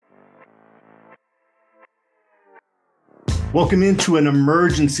Welcome into an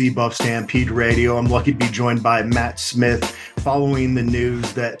emergency BuffStampede Radio. I'm lucky to be joined by Matt Smith following the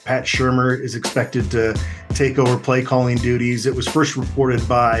news that Pat Shurmur is expected to take over play calling duties. It was first reported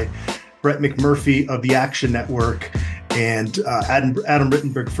by Brett McMurphy of the Action Network, and Adam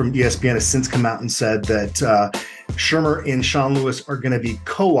Rittenberg from ESPN has since come out and said that Shurmur and Sean Lewis are going to be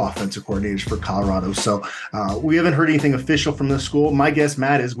co-offensive coordinators for Colorado. So we haven't heard anything official from the school. My guess,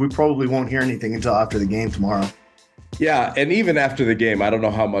 Matt, is we probably won't hear anything until after the game tomorrow. Yeah, and even after the game, I don't know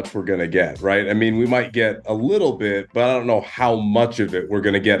how much we're going to get, right? I mean, we might get a little bit, but I don't know how much of it we're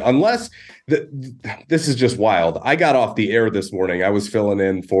going to get, unless this is just wild. I got off the air this morning. I was filling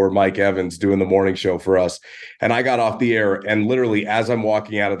in for Mike Evans doing the morning show for us, and I got off the air, and literally as I'm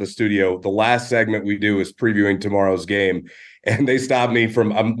walking out of the studio, the last segment we do is previewing tomorrow's game, and they stop me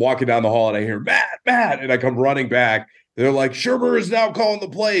I'm walking down the hall, and I hear, Matt, and I come running back. They're like, Shurmur is now calling the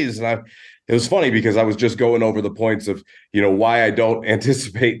plays, and it was funny because I was just going over the points of, why I don't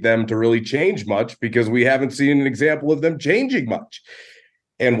anticipate them to really change much, because we haven't seen an example of them changing much.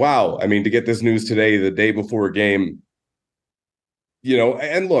 And wow, I mean, to get this news today, the day before a game,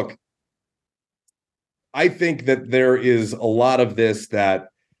 and look, I think that there is a lot of this that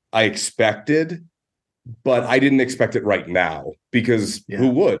I expected, but I didn't expect it right now, because who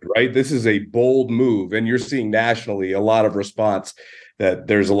would, right? This is a bold move, and you're seeing nationally a lot of response. That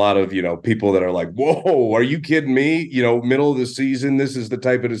there's a lot of, people that are like, whoa, are you kidding me? Middle of the season, this is the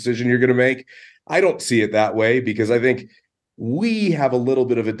type of decision you're going to make. I don't see it that way, because I think we have a little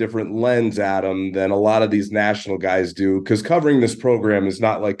bit of a different lens, Adam, than a lot of these national guys do, because covering this program is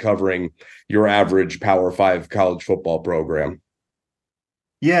not like covering your average Power 5 college football program.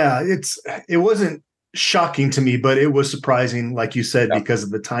 Yeah, it wasn't shocking to me, but it was surprising, like you said, because of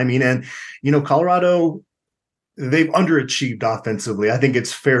the timing. And, Colorado, they've underachieved offensively. I think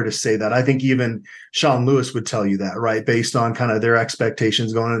it's fair to say that. I think even Sean Lewis would tell you that, right? Based on kind of their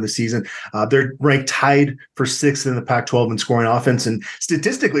expectations going into the season. They're ranked tied for 6th in the Pac-12 in scoring offense. And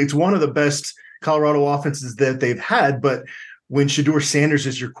statistically, it's one of the best Colorado offenses that they've had. But when Shedeur Sanders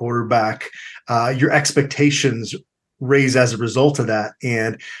is your quarterback, your expectations raise as a result of that.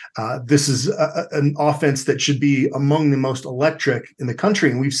 And this is an offense that should be among the most electric in the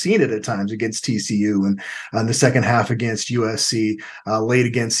country. And we've seen it at times against TCU and in the second half against USC, late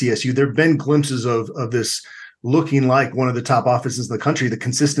against CSU. There have been glimpses of this looking like one of the top offenses in the country. The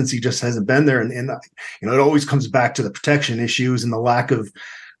consistency just hasn't been there. And it always comes back to the protection issues and the lack of,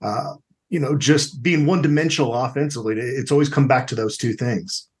 just being one-dimensional offensively. It's always come back to those two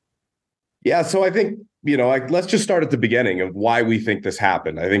things. Yeah, so I think, let's just start at the beginning of why we think this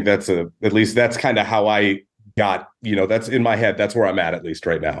happened. I think that's that's kind of how I got, that's in my head. That's where I'm at least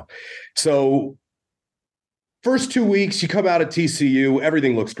right now. So first 2 weeks, you come out at TCU,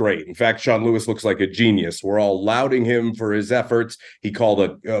 everything looks great. In fact, Sean Lewis looks like a genius. We're all lauding him for his efforts. He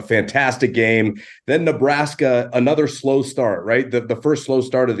called a fantastic game. Then Nebraska, another slow start, right? The first slow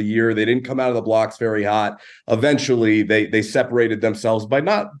start of the year. They didn't come out of the blocks very hot. Eventually, they separated themselves but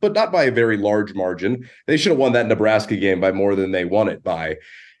not by a very large margin. They should have won that Nebraska game by more than they won it by.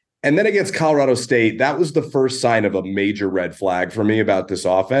 And then against Colorado State, that was the first sign of a major red flag for me about this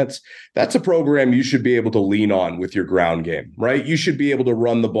offense. That's a program you should be able to lean on with your ground game, right? You should be able to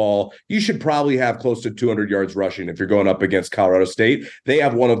run the ball. You should probably have close to 200 yards rushing if you're going up against Colorado State. They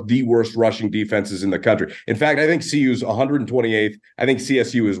have one of the worst rushing defenses in the country. In fact, I think CU's 128th. I think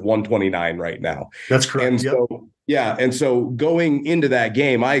CSU is 129 right now. That's correct. And so going into that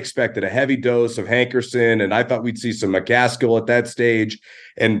game, I expected a heavy dose of Hankerson, and I thought we'd see some McCaskill at that stage,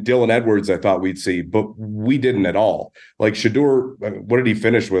 and Dylan Edwards I thought we'd see, but we didn't at all. Like Shedeur, what did he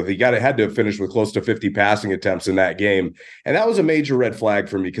finish with? He had to have finished with close to 50 passing attempts in that game, and that was a major red flag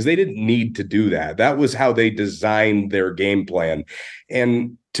for me because they didn't need to do that. That was how they designed their game plan,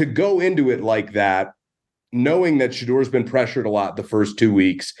 and to go into it like that, knowing that Shedeur's been pressured a lot the first 2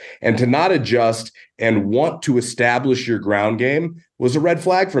 weeks, and to not adjust and want to establish your ground game was a red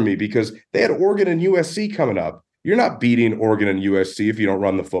flag for me because they had Oregon and USC coming up. You're not beating Oregon and USC if you don't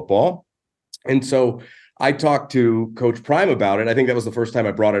run the football. And so I talked to Coach Prime about it. I think that was the first time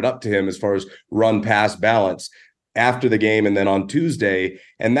I brought it up to him as far as run-pass balance after the game and then on Tuesday.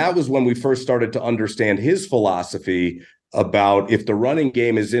 And that was when we first started to understand his philosophy about if the running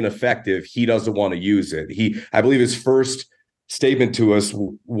game is ineffective, he doesn't want to use it. I believe his first statement to us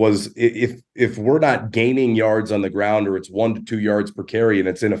was if we're not gaining yards on the ground or it's 1 to 2 yards per carry and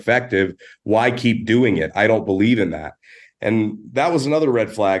it's ineffective, why keep doing it? I don't believe in that. And that was another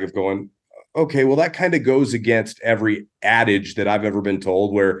red flag of going, okay, well, that kind of goes against every adage that I've ever been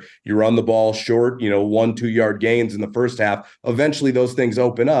told, where you run the ball short, 1-2 yard gains in the first half. Eventually those things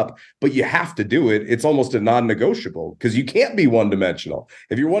open up, but you have to do it. It's almost a non-negotiable because you can't be one-dimensional.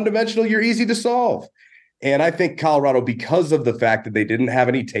 If you're one-dimensional, you're easy to solve. And I think Colorado, because of the fact that they didn't have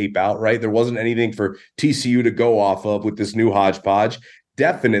any tape out, right? There wasn't anything for TCU to go off of with this new hodgepodge,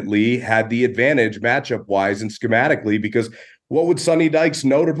 definitely had the advantage matchup-wise and schematically, because what would Sonny Dykes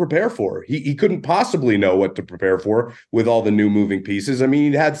know to prepare for? He couldn't possibly know what to prepare for with all the new moving pieces. I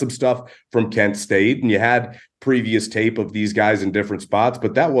mean, he had some stuff from Kent State, and you had previous tape of these guys in different spots,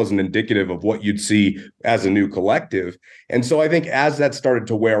 but that wasn't indicative of what you'd see as a new collective. And so I think as that started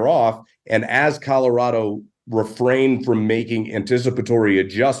to wear off, and as Colorado refrained from making anticipatory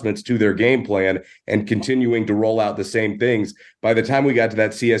adjustments to their game plan and continuing to roll out the same things, by the time we got to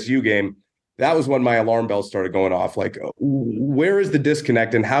that CSU game, that was when my alarm bells started going off. Like, where is the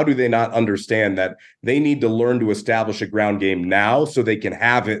disconnect, and how do they not understand that they need to learn to establish a ground game now so they can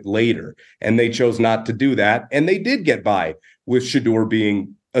have it later? And they chose not to do that. And they did get by with Shedeur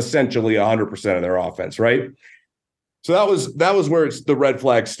being essentially 100% of their offense, right? So that was where the red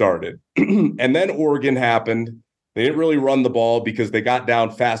flag started. And then Oregon happened. They didn't really run the ball because they got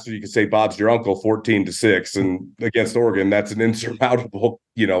down faster. You could say Bob's your uncle, 14-6, and against Oregon, that's an insurmountable,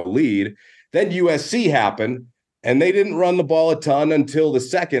 lead. Then USC happened, and they didn't run the ball a ton until the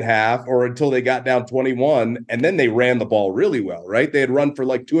second half, or until they got down 21, and then they ran the ball really well, right? They had run for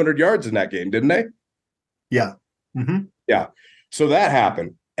like 200 yards in that game, didn't they? Yeah. Mm-hmm. Yeah. So that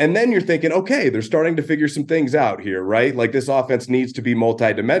happened. And then you're thinking, okay, they're starting to figure some things out here, right? Like, this offense needs to be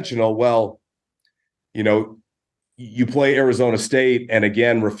multidimensional. Well, you play Arizona State and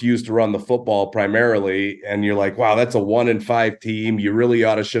again refuse to run the football primarily, and you're like, wow, that's a 1-5 team. You really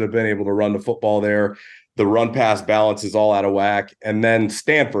should have been able to run the football there. The run pass balance is all out of whack. And then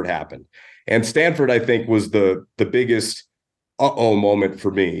Stanford happened. And Stanford, I think, was the biggest moment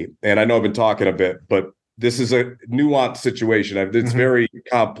for me. And I know I've been talking a bit, but this is a nuanced situation. It's very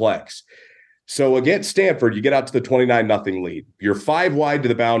complex. So against Stanford, you get out to the 29-0 lead. You're 5 wide to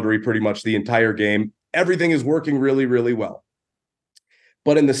the boundary pretty much the entire game. Everything is working really, really well.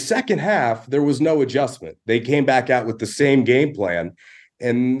 But in the second half, there was no adjustment. They came back out with the same game plan.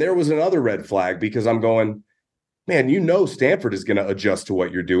 And there was another red flag, because I'm going, man, Stanford is going to adjust to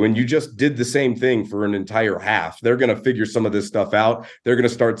what you're doing. You just did the same thing for an entire half. They're going to figure some of this stuff out. They're going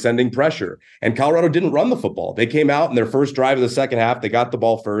to start sending pressure. And Colorado didn't run the football. They came out in their first drive of the second half. They got the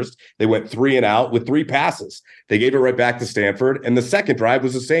ball first. They went 3 and out with 3 passes. They gave it right back to Stanford. And the second drive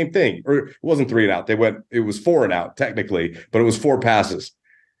was the same thing. Or it wasn't 3 and out. It was 4 and out technically, but it was 4 passes.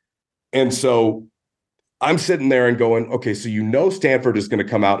 And so I'm sitting there and going, okay, so Stanford is going to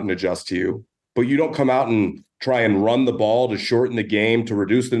come out and adjust to you, but you don't come out and try and run the ball to shorten the game, to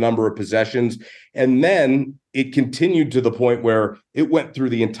reduce the number of possessions. And then it continued to the point where it went through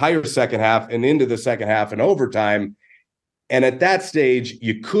the entire second half and into the second half and overtime. And at that stage,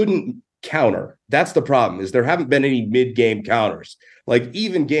 you couldn't counter. That's the problem, is there haven't been any mid-game counters. Like,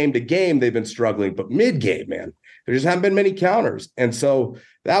 even game to game, they've been struggling, but mid-game, man, there just haven't been many counters. And so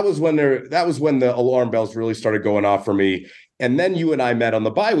that was when the alarm bells really started going off for me. And then you and I met on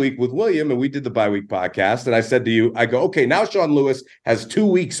the bye week with William, and we did the bye week podcast. And I said to you, I go, okay, now Sean Lewis has 2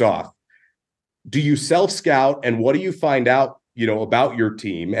 weeks off. Do you self-scout, and what do you find out, about your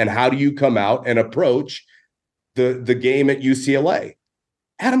team, and how do you come out and approach the game at UCLA?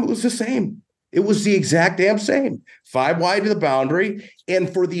 Adam, it was the same. It was the exact damn same. 5 wide to the boundary.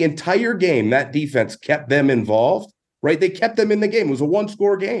 And for the entire game, that defense kept them involved, right? They kept them in the game. It was a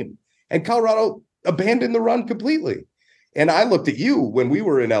 1-score game. And Colorado abandoned the run completely. And I looked at you when we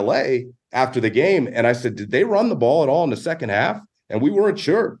were in LA after the game, and I said, did they run the ball at all in the second half? And we weren't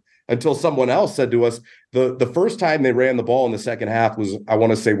sure until someone else said to us, the first time they ran the ball in the second half was, I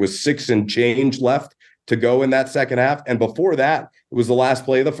want to say, was 6 and change left to go in that second half. And before that, it was the last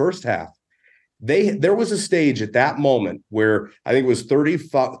play of the first half. There was a stage at that moment where I think it was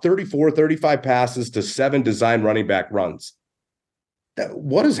 35 passes to 7 design running back runs.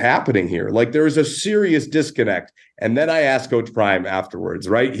 What is happening here? Like, there is a serious disconnect. And then I asked Coach Prime afterwards,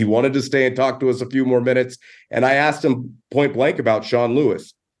 right? He wanted to stay and talk to us a few more minutes. And I asked him point blank about Sean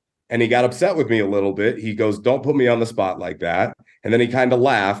Lewis. And he got upset with me a little bit. He goes, don't put me on the spot like that. And then he kind of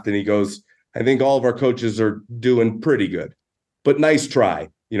laughed and he goes, I think all of our coaches are doing pretty good, but nice try,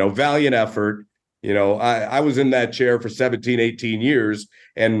 valiant effort. I was in that chair for 17, 18 years.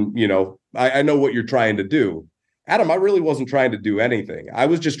 And, I know what you're trying to do. Adam, I really wasn't trying to do anything. I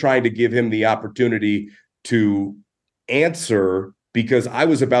was just trying to give him the opportunity to answer because I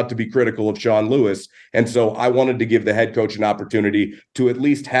was about to be critical of Sean Lewis. And so I wanted to give the head coach an opportunity to at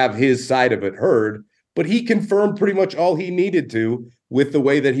least have his side of it heard. But he confirmed pretty much all he needed to with the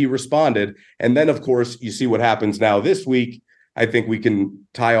way that he responded. And then, of course, you see what happens now this week. I think we can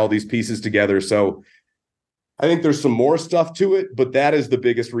tie all these pieces together. So I think there's some more stuff to it, but that is the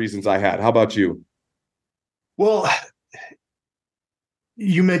biggest reasons I had. How about you? Well,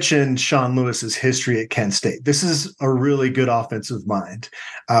 you mentioned Sean Lewis's history at Kent State. This is a really good offensive mind.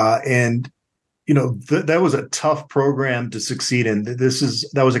 And, that was a tough program to succeed in.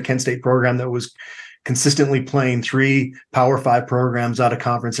 That was a Kent State program that was consistently playing 3 Power 5 programs out of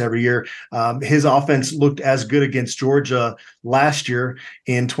conference every year. His offense looked as good against Georgia last year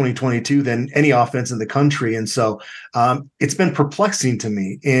in 2022 than any offense in the country. And so it's been perplexing to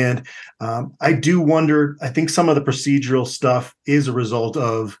me. And I do wonder, I think some of the procedural stuff is a result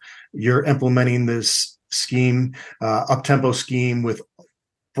of you're implementing this scheme, up-tempo scheme with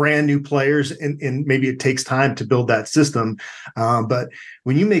brand new players, and maybe it takes time to build that system. But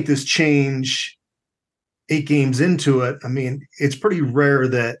when you make this change 8 games into it, I mean, it's pretty rare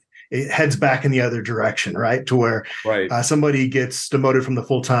that it heads back in the other direction, right? To where somebody gets demoted from the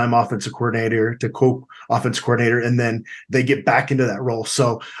full-time offensive coordinator to co-offensive coordinator, and then they get back into that role.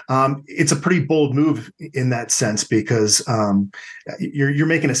 So it's a pretty bold move in that sense, because you're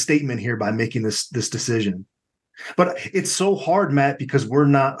making a statement here by making this decision. But it's so hard, Matt, because we're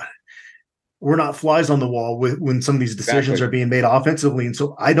not flies on the wall when some of these decisions are being made offensively. And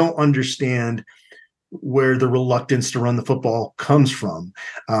so I don't understand where the reluctance to run the football comes from.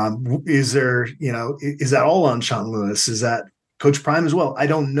 Is that all on Sean Lewis? Is that Coach Prime as well? I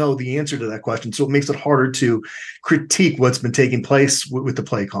don't know the answer to that question. So it makes it harder to critique what's been taking place with the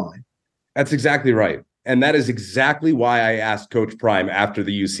play calling. That's exactly right. And that is exactly why I asked Coach Prime after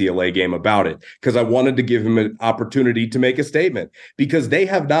the UCLA game about it, because I wanted to give him an opportunity to make a statement, because they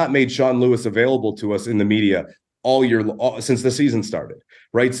have not made Sean Lewis available to us in the media all year since the season started,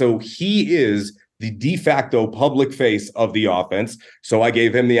 right? So he is the de facto public face of the offense. So I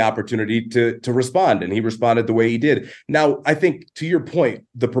gave him the opportunity to respond, and he responded the way he did. Now, I think to your point,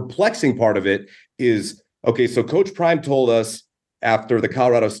 the perplexing part of it is, okay, so Coach Prime told us after the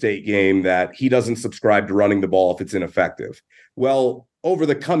Colorado State game that he doesn't subscribe to running the ball if it's ineffective. Well, over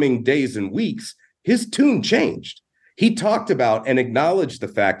the coming days and weeks, his tune changed. He talked about and acknowledged the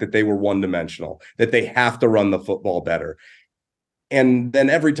fact that they were one-dimensional, that they have to run the football better. And then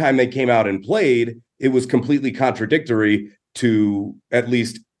every time they came out and played, it was completely contradictory to at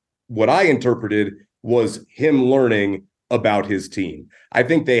least what I interpreted was him learning about his team. I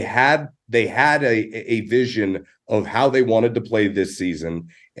think they had a vision of how they wanted to play this season.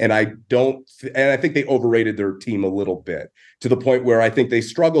 And I think they overrated their team a little bit, to the point where I think they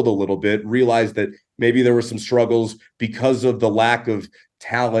struggled a little bit, realized that maybe there were some struggles because of the lack of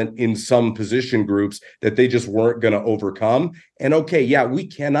talent in some position groups that they just weren't going to overcome. And okay, yeah, we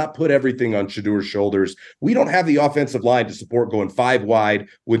cannot put everything on Shedur's shoulders. We don't have the offensive line to support going 5 wide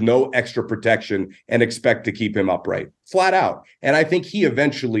with no extra protection and expect to keep him upright, flat out. And I think he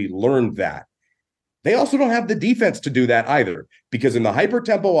eventually learned that. They also don't have the defense to do that either, because in the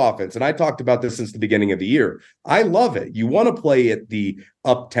hyper-tempo offense, and I talked about this since the beginning of the year, I love it. You want to play at the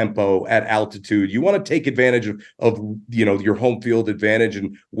up-tempo, at altitude. You want to take advantage of your home field advantage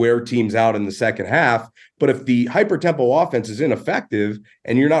and wear teams out in the second half. But if the hyper-tempo offense is ineffective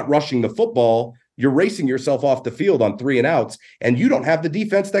and you're not rushing the football, you're racing yourself off the field on 3 and outs, and you don't have the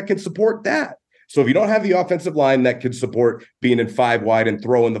defense that can support that. So if you don't have the offensive line that can support being in 5 wide and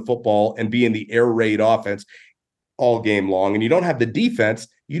throwing the football and being the air raid offense all game long, and you don't have the defense,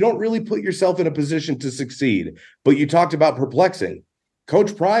 you don't really put yourself in a position to succeed. But you talked about perplexing.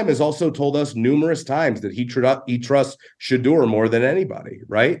 Coach Prime has also told us numerous times that he trusts Shedur more than anybody,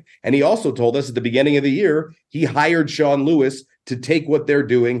 right? And he also told us at the beginning of the year, he hired Sean Lewis to take what they're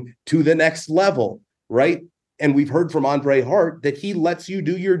doing to the next level, right? And we've heard from Andre Hart that he lets you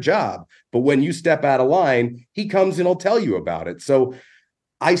do your job. But when you step out of line, he comes and he'll tell you about it. So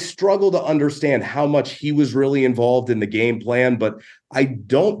I struggle to understand how much he was really involved in the game plan, but I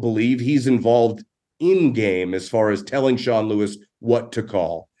don't believe he's involved in game as far as telling Sean Lewis what to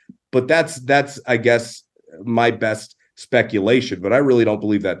call. But that's I guess, my best speculation, but I really don't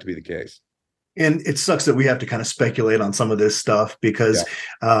believe that to be the case. And it sucks that we have to kind of speculate on some of this stuff, because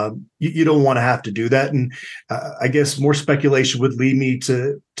you don't want to have to do that. And I guess more speculation would lead me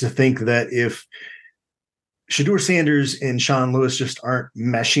to think that if Shedeur Sanders and Sean Lewis just aren't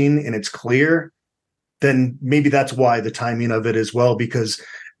meshing and it's clear, then maybe that's why the timing of it as well, because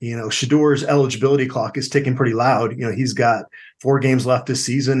Shedur's eligibility clock is ticking pretty loud. He's got 4 games left this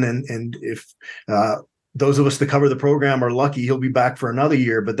season, and if those of us that cover the program are lucky he'll be back for another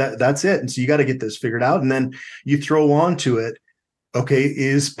year, but that's it. And so you got to get this figured out. And then you throw on to it, okay,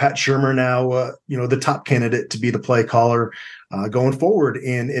 is Pat Shurmur now, the top candidate to be the play caller going forward?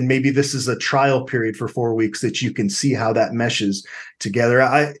 And maybe this is a trial period for 4 weeks that you can see how that meshes together.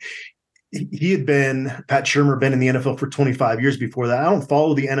 Pat Shurmur been in the NFL for 25 years before that. I don't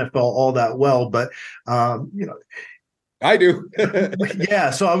follow the NFL all that well, but I do.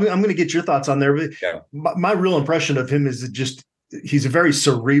 Yeah. So I'm going to get your thoughts on there. But yeah. My real impression of him is he's a very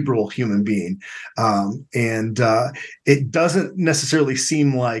cerebral human being. And it doesn't necessarily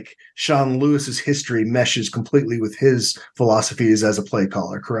seem like Sean Lewis's history meshes completely with his philosophies as a play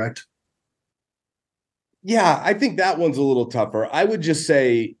caller, correct? Yeah, I think that one's a little tougher. I would just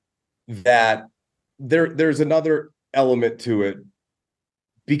say that there's another element to it,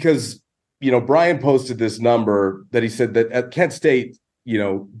 because Brian posted this number that he said that at Kent State,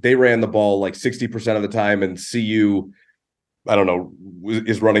 they ran the ball like 60% of the time, and CU, I don't know,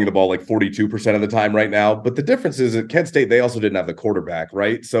 is running the ball like 42% of the time right now. But the difference is at Kent State, they also didn't have the quarterback,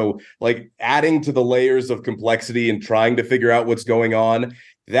 right? So like adding to the layers of complexity and trying to figure out what's going on,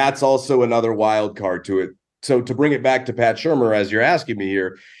 that's also another wild card to it. So to bring it back to Pat Shurmur, as you're asking me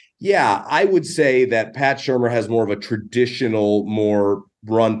here, yeah, I would say that Pat Shurmur has more of a traditional, more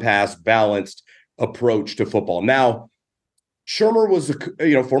run pass balanced approach to football. Now, Shurmur was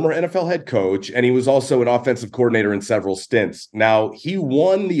a former NFL head coach, and he was also an offensive coordinator in several stints. Now, he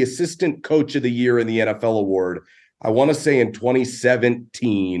won the Assistant Coach of the Year in the NFL award, I want to say in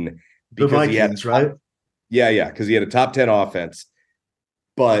 2017. The Vikings, right? Yeah, because he had a top 10 offense.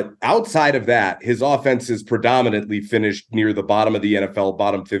 But outside of that, his offense is predominantly finished near the bottom of the NFL,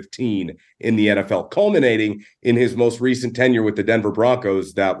 bottom 15 in the NFL, culminating in his most recent tenure with the Denver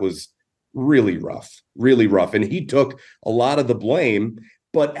Broncos. That was really rough. And he took a lot of the blame.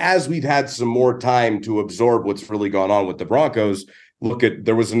 But as we've had some more time to absorb what's really gone on with the Broncos,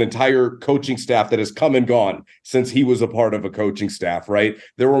 there was an entire coaching staff that has come and gone since he was a part of a coaching staff, right?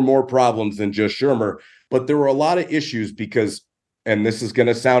 There were more problems than just Shurmur, but there were a lot of issues because, and this is going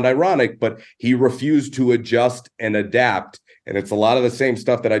to sound ironic, but he refused to adjust and adapt. And it's a lot of the same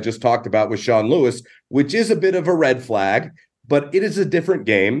stuff that I just talked about with Sean Lewis, which is a bit of a red flag, but it is a different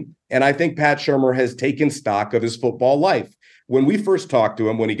game. And I think Pat Shurmur has taken stock of his football life. When we first talked to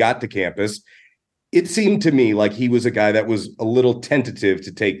him, when he got to campus, it seemed to me like he was a guy that was a little tentative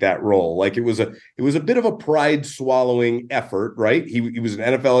to take that role. Like it was a bit of a pride swallowing effort, right? He was an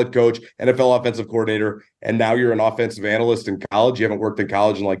NFL head coach, NFL offensive coordinator, and now you're an offensive analyst in college. You haven't worked in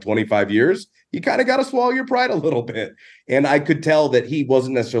college in like 25 years. You kind of got to swallow your pride a little bit. And I could tell that he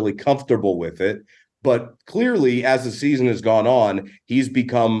wasn't necessarily comfortable with it. But clearly, as the season has gone on, he's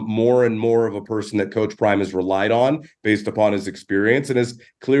become more and more of a person that Coach Prime has relied on based upon his experience and has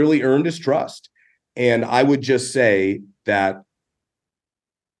clearly earned his trust. And I would just say that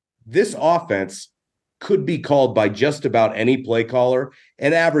this offense could be called by just about any play caller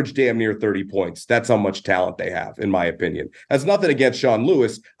and average damn near 30 points. That's how much talent they have, in my opinion. That's nothing against Sean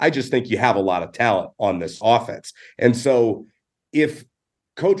Lewis. I just think you have a lot of talent on this offense. And so if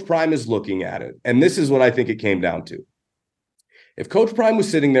Coach Prime is looking at it, and this is what I think it came down to. If Coach Prime was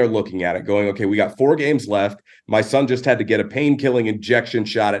sitting there looking at it going, okay, we got 4 games left. My son just had to get a pain-killing injection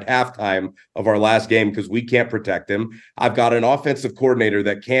shot at halftime of our last game because we can't protect him. I've got an offensive coordinator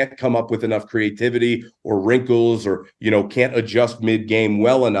that can't come up with enough creativity or wrinkles or, can't adjust mid-game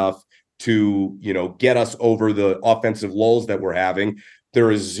well enough to, get us over the offensive lulls that we're having.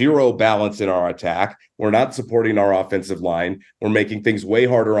 There is zero balance in our attack. We're not supporting our offensive line. We're making things way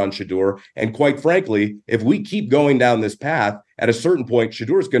harder on Shedeur. And quite frankly, if we keep going down this path, at a certain point,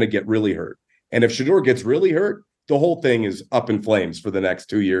 Shedeur is going to get really hurt. And if Shedeur gets really hurt, the whole thing is up in flames for the next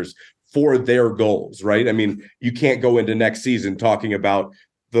 2 years for their goals, right? I mean, you can't go into next season talking about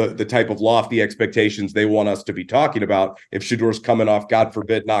the type of lofty expectations they want us to be talking about if Shedeur's coming off, God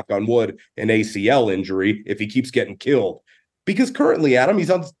forbid, knock on wood, an ACL injury, if he keeps getting killed. Because currently, Adam,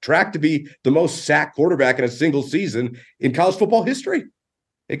 he's on track to be the most sacked quarterback in a single season in college football history.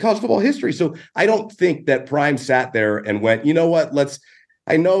 So I don't think that Prime sat there and went, you know what,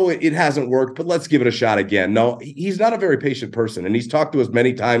 I know it hasn't worked, but let's give it a shot again. No, he's not a very patient person. And he's talked to us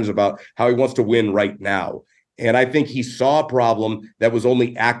many times about how he wants to win right now. And I think he saw a problem that was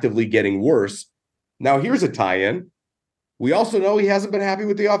only actively getting worse. Now, here's a tie-in. We also know he hasn't been happy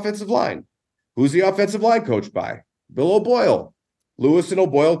with the offensive line. Who's the offensive line coached by? Bill O'Boyle. Lewis and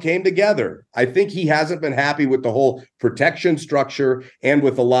O'Boyle came together. I think he hasn't been happy with the whole protection structure and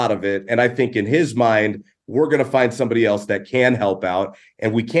with a lot of it. And I think in his mind, we're going to find somebody else that can help out.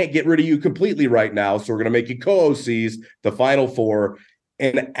 And we can't get rid of you completely right now. So we're going to make you co-OCs, the Final Four.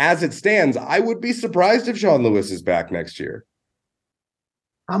 And as it stands, I would be surprised if Sean Lewis is back next year.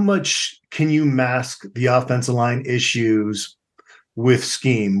 How much can you mask the offensive line issues with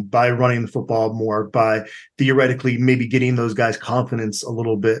scheme by running the football more, by theoretically maybe getting those guys' confidence a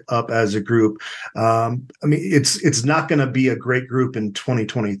little bit up as a group? I mean, it's not going to be a great group in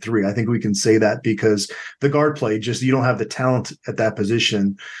 2023. I think we can say that because the guard play, just you don't have the talent at that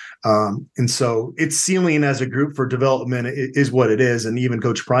position. And so its ceiling as a group for development is what it is. And even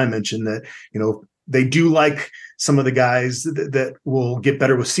Coach Prime mentioned that, they do like some of the guys that will get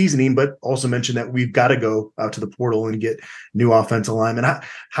better with seasoning, but also mentioned that we've got to go out to the portal and get new offensive linemen.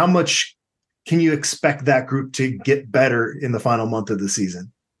 How much can you expect that group to get better in the final month of the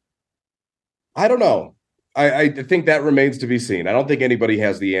season? I don't know. I think that remains to be seen. I don't think anybody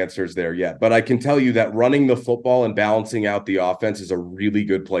has the answers there yet, but I can tell you that running the football and balancing out the offense is a really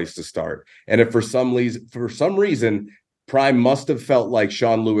good place to start. And if for some reason, Prime must have felt like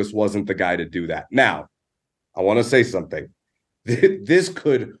Sean Lewis wasn't the guy to do that. Now, I want to say something. This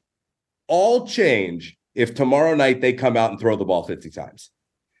could all change if tomorrow night they come out and throw the ball 50 times.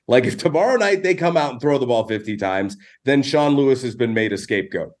 Like if tomorrow night they come out and throw the ball 50 times, then Sean Lewis has been made a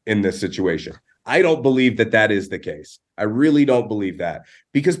scapegoat in this situation. I don't believe that that is the case. I really don't believe that,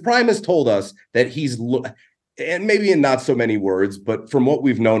 because Prime has told us that he's, and maybe in not so many words, but from what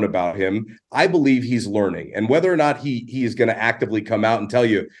we've known about him, I believe he's learning. And whether or not he is going to actively come out and tell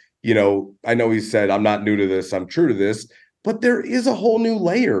you, I know he said, I'm not new to this, I'm true to this, but there is a whole new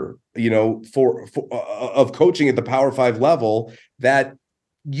layer, for of coaching at the Power 5 level that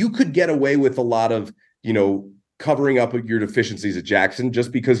you could get away with a lot of, covering up your deficiencies at Jackson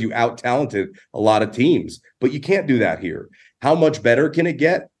just because you out-talented a lot of teams. But you can't do that here. How much better can it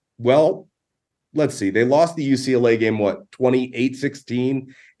get? Well, let's see. They lost the UCLA game, 28-16?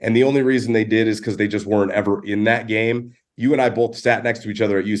 And the only reason they did is because they just weren't ever in that game. You and I both sat next to each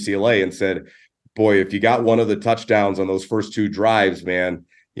other at UCLA and said, boy, if you got one of the touchdowns on those first two drives, man,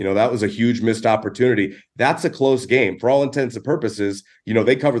 that was a huge missed opportunity. That's a close game. For all intents and purposes,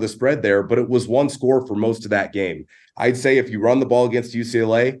 they cover the spread there, but it was one score for most of that game. I'd say if you run the ball against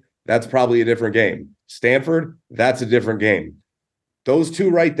UCLA, that's probably a different game. Stanford, that's a different game. Those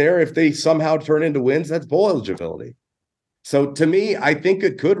two right there, if they somehow turn into wins, that's bowl eligibility. So to me, I think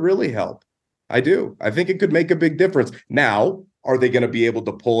it could really help. I do. I think it could make a big difference. Now, are they going to be able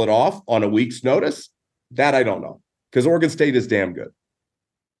to pull it off on a week's notice? That I don't know, because Oregon State is damn good.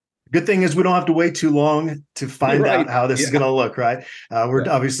 Good thing is we don't have to wait too long to find out how this is going to look, right? We're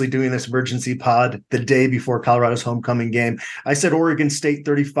obviously doing this emergency pod the day before Colorado's homecoming game. I said Oregon State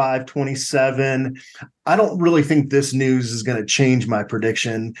 35-27. I don't really think this news is going to change my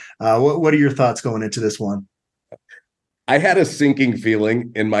prediction. What are your thoughts going into this one? I had a sinking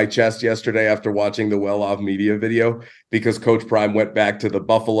feeling in my chest yesterday after watching the well-off media video, because Coach Prime went back to the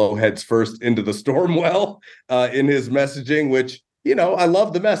Buffalo heads first into the storm well in his messaging, which, I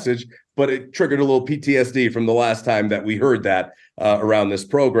love the message, but it triggered a little PTSD from the last time that we heard that around this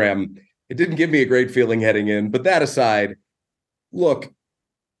program. It didn't give me a great feeling heading in, but that aside, look,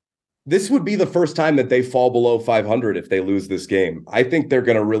 this would be the first time that they fall below 500 if they lose this game. I think they're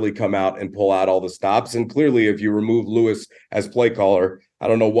going to really come out and pull out all the stops. And clearly, if you remove Lewis as play caller, I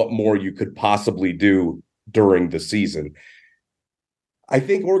don't know what more you could possibly do during the season. I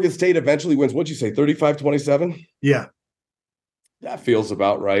think Oregon State eventually wins. What'd you say, 35-27? Yeah. That feels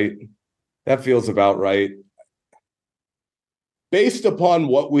about right. Based upon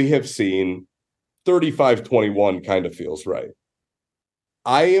what we have seen, 35-21 kind of feels right.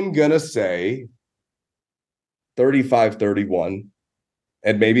 I am going to say 35-31,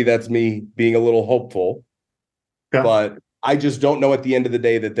 and maybe that's me being a little hopeful, but I just don't know at the end of the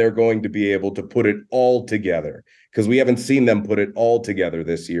day that they're going to be able to put it all together, because we haven't seen them put it all together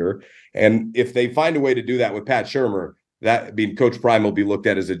this year. And if they find a way to do that with Pat Shurmur, Coach Prime will be looked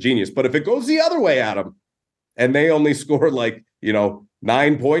at as a genius. But if it goes the other way, Adam, and they only score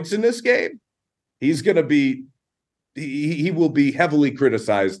 9 points in this game, he's going to be he will be heavily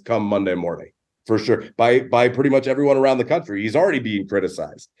criticized come Monday morning, for sure, by pretty much everyone around the country. He's already being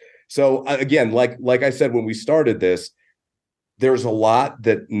criticized. So again, like I said when we started this, there's a lot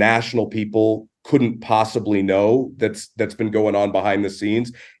that national people couldn't possibly know that's been going on behind the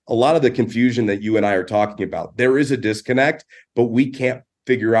scenes. A lot of the confusion that you and I are talking about, there is a disconnect, but we can't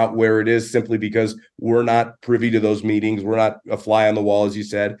figure out where it is simply because we're not privy to those meetings. We're not a fly on the wall, as you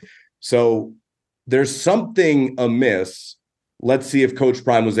said. So there's something amiss. Let's see if Coach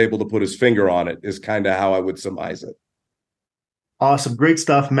Prime was able to put his finger on it, is kind of how I would surmise it. Awesome. Great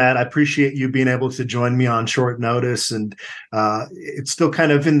stuff, Matt. I appreciate you being able to join me on short notice. And it's still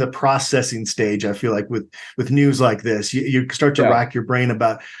kind of in the processing stage. I feel like with news like this, you start to rack your brain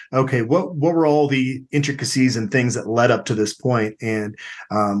about, okay, what were all the intricacies and things that led up to this point? And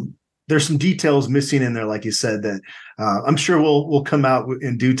there's some details missing in there, like you said, that I'm sure will come out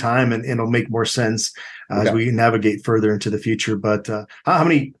in due time and it'll make more sense as we navigate further into the future. But how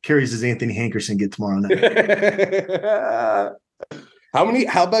many carries does Anthony Hankerson get tomorrow night? How can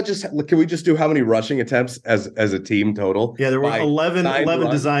we just do how many rushing attempts as a team total? Yeah, there were 11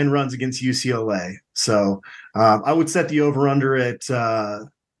 design runs against UCLA. So I would set the over-under at,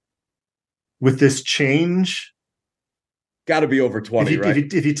 with this change. Got to be over 20, right?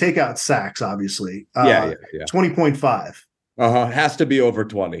 If you take out sacks, obviously. 20.5. Has to be over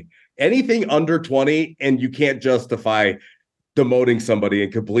 20. Anything under 20, and you can't justify demoting somebody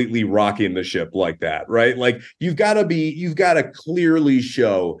and completely rocking the ship like that, right? Like you've got to clearly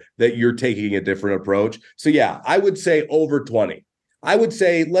show that you're taking a different approach. So yeah, I would say over 20. I would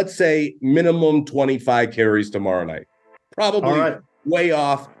say, let's say minimum 25 carries tomorrow night. Probably way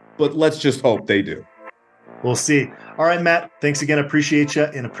off, but let's just hope they do. We'll see. All right, Matt, thanks again. I appreciate you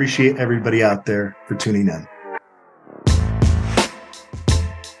and appreciate everybody out there for tuning in.